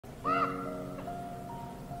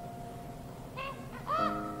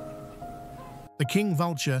The king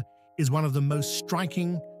vulture is one of the most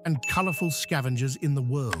striking and colorful scavengers in the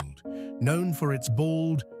world, known for its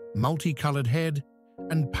bold, multicolored head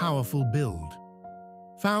and powerful build.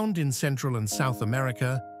 Found in Central and South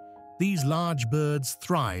America, these large birds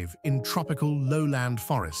thrive in tropical lowland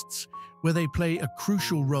forests, where they play a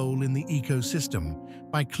crucial role in the ecosystem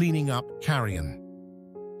by cleaning up carrion.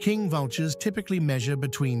 King vultures typically measure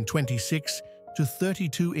between 26 to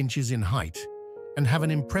 32 inches in height and have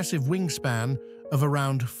an impressive wingspan of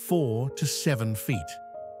around 4 to 7 feet.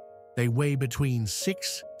 They weigh between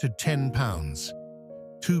 6 to 10 pounds,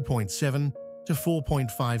 2.7 to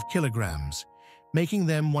 4.5 kilograms, making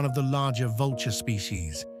them one of the larger vulture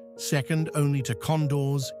species, second only to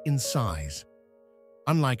condors in size.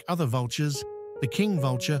 Unlike other vultures, the king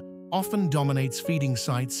vulture often dominates feeding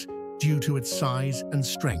sites due to its size and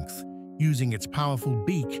strength, using its powerful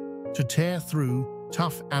beak to tear through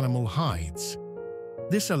tough animal hides.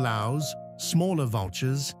 This allows smaller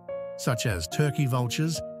vultures, such as turkey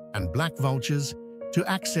vultures and black vultures, to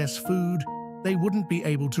access food they wouldn't be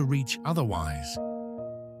able to reach otherwise.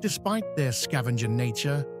 Despite their scavenger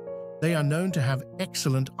nature, they are known to have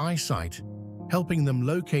excellent eyesight, helping them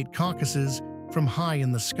locate carcasses from high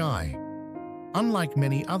in the sky. Unlike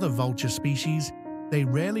many other vulture species, they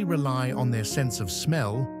rarely rely on their sense of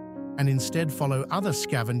smell and instead follow other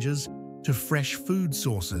scavengers to fresh food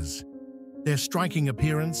sources. Their striking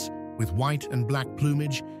appearance, with white and black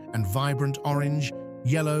plumage and vibrant orange,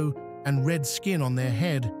 yellow, and red skin on their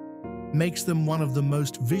head, makes them one of the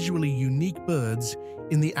most visually unique birds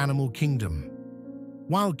in the animal kingdom.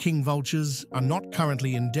 While king vultures are not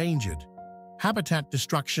currently endangered, habitat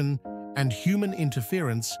destruction and human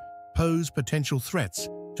interference pose potential threats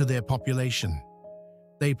to their population.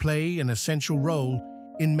 They play an essential role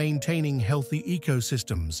in maintaining healthy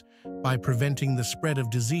ecosystems by preventing the spread of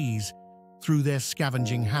disease through their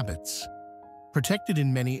scavenging habits. Protected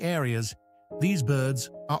in many areas, these birds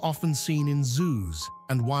are often seen in zoos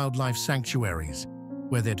and wildlife sanctuaries,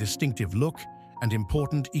 where their distinctive look and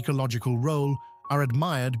important ecological role are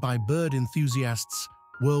admired by bird enthusiasts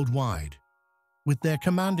worldwide. With their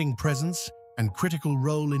commanding presence and critical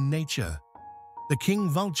role in nature, the king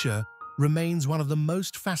vulture remains one of the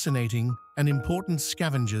most fascinating and important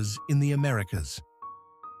scavengers in the Americas.